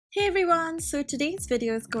Hey everyone, so today's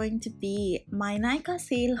video is going to be my Nykaa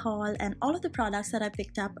Sale haul, and all of the products that I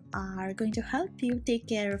picked up are going to help you take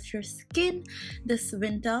care of your skin this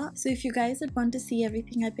winter. So if you guys would want to see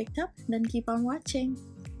everything I picked up, then keep on watching.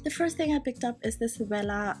 The first thing I picked up is this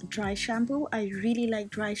Wella dry shampoo. I really like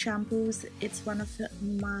dry shampoos. It's one of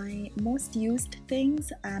my most used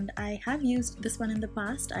things, and I have used this one in the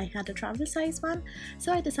past. I had a travel size one,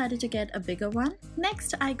 so I decided to get a bigger one.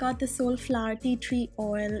 Next, I got the Soulflower tea tree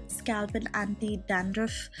oil scalp and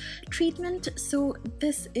anti-dandruff treatment. So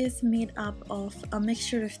this is made up of a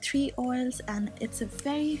mixture of 3 oils, and it's a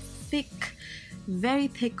very thick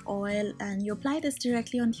oil, and you apply this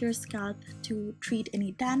directly onto your scalp to treat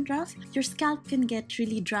any dandruff. Your scalp can get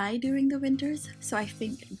really dry during the winters, so I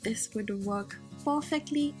think this would work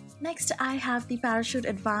perfectly. Next, I have the Parachute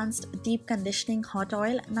Advanced Deep Conditioning Hot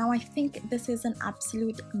Oil. Now I think this is an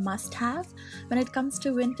absolute must-have when it comes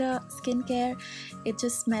to winter skincare. It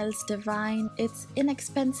just smells divine, it's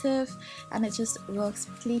inexpensive, and it just works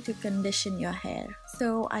quickly to condition your hair.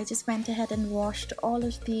 So I just went ahead and washed all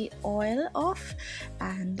of the oil off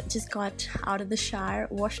and just got out of the shower,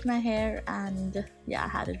 washed my hair, and yeah, I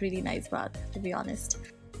had a really nice bath, to be honest.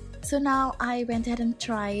 So now I went ahead and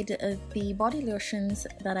tried the body lotions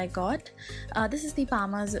that I got. This is the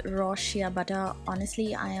Palmer's Raw Shea Butter.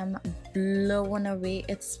 Honestly, I am blown away.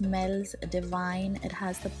 It smells divine. It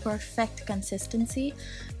has the perfect consistency,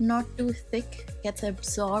 not too thick, gets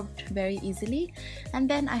absorbed very easily. And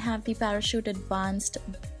then I have the Parachute Advanced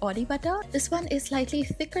Body Butter. This one is slightly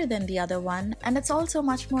thicker than the other one, and it's also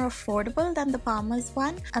much more affordable than the Palmer's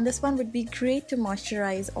one. And this one would be great to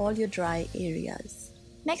moisturize all your dry areas.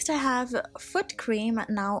 Next, I have foot cream.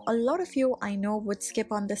 Now, a lot of you I know would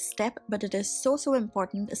skip on this step, but it is so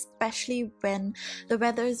important, especially when the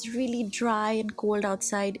weather is really dry and cold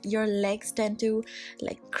outside. Your legs tend to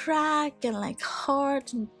crack and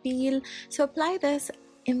hurt and peel. So apply this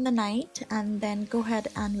in the night and then go ahead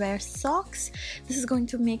and wear socks. This is going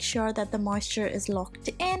to make sure that the moisture is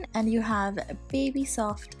locked in and you have baby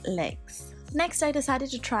soft legs. Next, I decided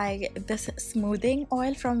to try this smoothing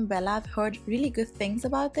oil from Wella. I've heard really good things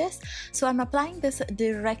about this, so I'm applying this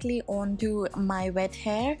directly onto my wet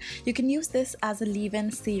hair. You can use this as a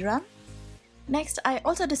leave-in serum. Next, I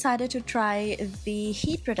also decided to try the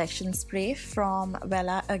heat protection spray from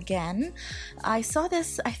Wella again. I saw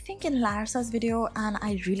this, I think, in Larsa's video, and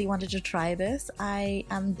I really wanted to try this. I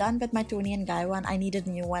am done with my Toni & Guy one. I needed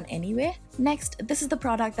a new one anyway. Next, this is the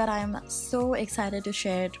product that I am so excited to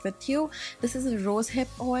share it with you. This is a Rosehip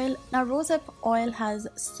oil. Now, Rosehip oil has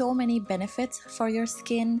so many benefits for your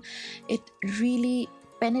skin. It really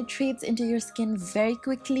penetrates into your skin very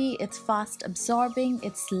quickly. It's fast absorbing,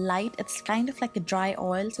 it's light, it's kind of like a dry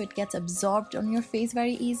oil, so it gets absorbed on your face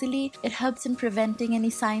very easily. It helps in preventing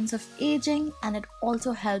any signs of aging, and it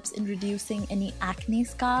also helps in reducing any acne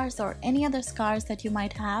scars or any other scars that you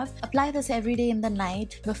might have. Apply this every day in the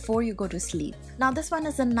night before you go to sleep. Now, this one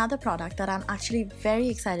is another product that I'm actually very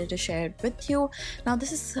excited to share it with you. Now,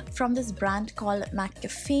 this is from this brand called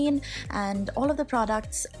MCaffeine, and all of the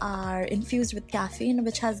products are infused with caffeine,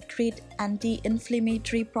 which has great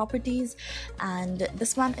anti-inflammatory properties. And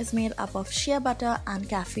this one is made up of shea butter and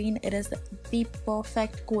caffeine. It is the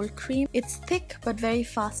perfect cold cream. It's thick but very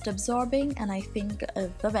fast absorbing, and I think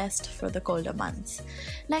the best for the colder months.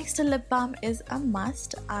 Next, a lip balm is a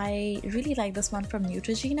must. I really like this one from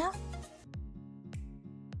Neutrogena.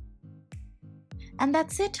 And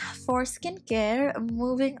that's it for skincare.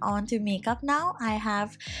 Moving on to makeup now. I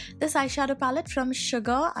have this eyeshadow palette from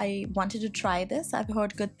Sugar. I wanted to try this. I've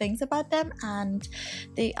heard good things about them, and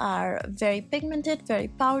they are very pigmented, very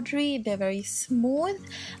powdery, they're very smooth.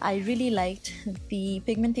 I really liked the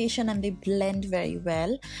pigmentation and they blend very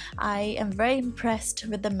well. I am very impressed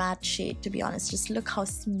with the matte shade, to be honest. Just look how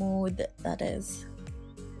smooth that is.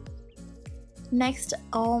 Next,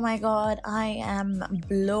 oh my god, I am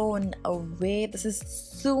blown away. This is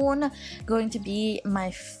soon going to be my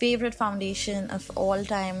favorite foundation of all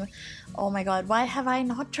time. Oh my god, why have I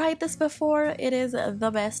not tried this before? It is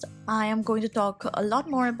the best. I am going to talk a lot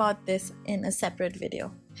more about this in a separate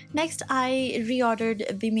video. Next, I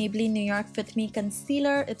reordered the Maybelline New York Fit Me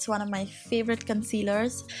Concealer. It's one of my favorite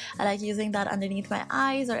concealers. I like using that underneath my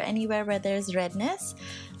eyes or anywhere where there's redness.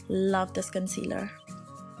 Love this concealer.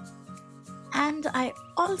 And I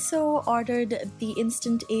also ordered the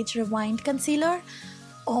Instant Age Rewind Concealer.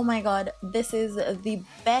 Oh my god, this is the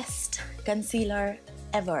best concealer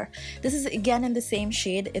ever. This is again in the same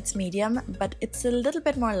shade. It's medium, but it's a little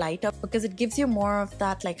bit more lighter because it gives you more of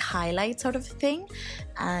that highlight sort of thing.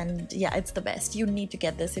 And yeah, it's the best. You need to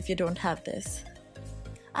get this if you don't have this.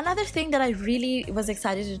 Another thing that I really was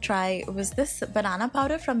excited to try was this banana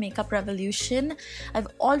powder from Makeup Revolution. I've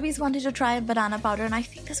always wanted to try a banana powder, and I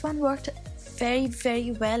think this one worked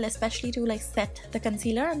very well, especially to like set the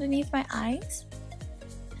concealer underneath my eyes.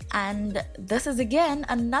 And this is again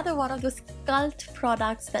another one of those cult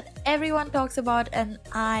products that everyone talks about, and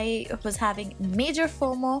I was having major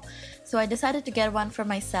FOMO, so I decided to get one for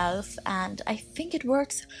myself, and I think it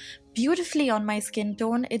works beautifully on my skin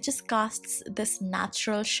tone. It just casts this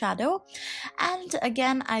natural shadow. And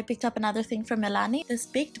again, I picked up another thing from Milani, this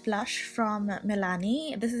baked blush from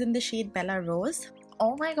Milani. This is in the shade Bella Rose.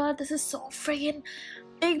 Oh my god, this is so friggin'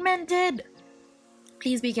 pigmented.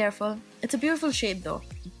 Please be careful. It's a beautiful shade though.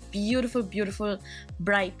 Beautiful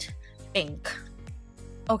bright pink.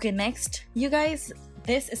 Okay, next, you guys,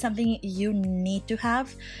 this is something you need to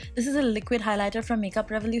have. This is a liquid highlighter from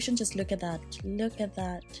Makeup Revolution. Just look at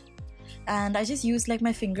that, and I just used like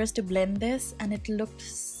my fingers to blend this, and it looked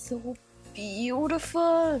so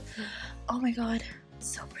beautiful. Oh my god,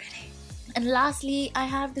 so pretty. And lastly, I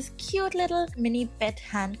have this cute little mini pet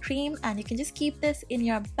hand cream, and you can just keep this in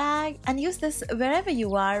your bag and use this wherever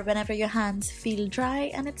you are whenever your hands feel dry,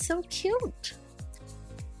 and it's so cute.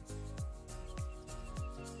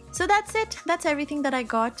 So that's it. That's everything that I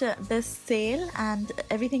got this sale, and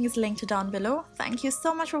everything is linked down below. Thank you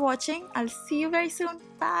so much for watching. I'll see you very soon.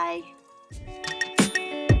 Bye.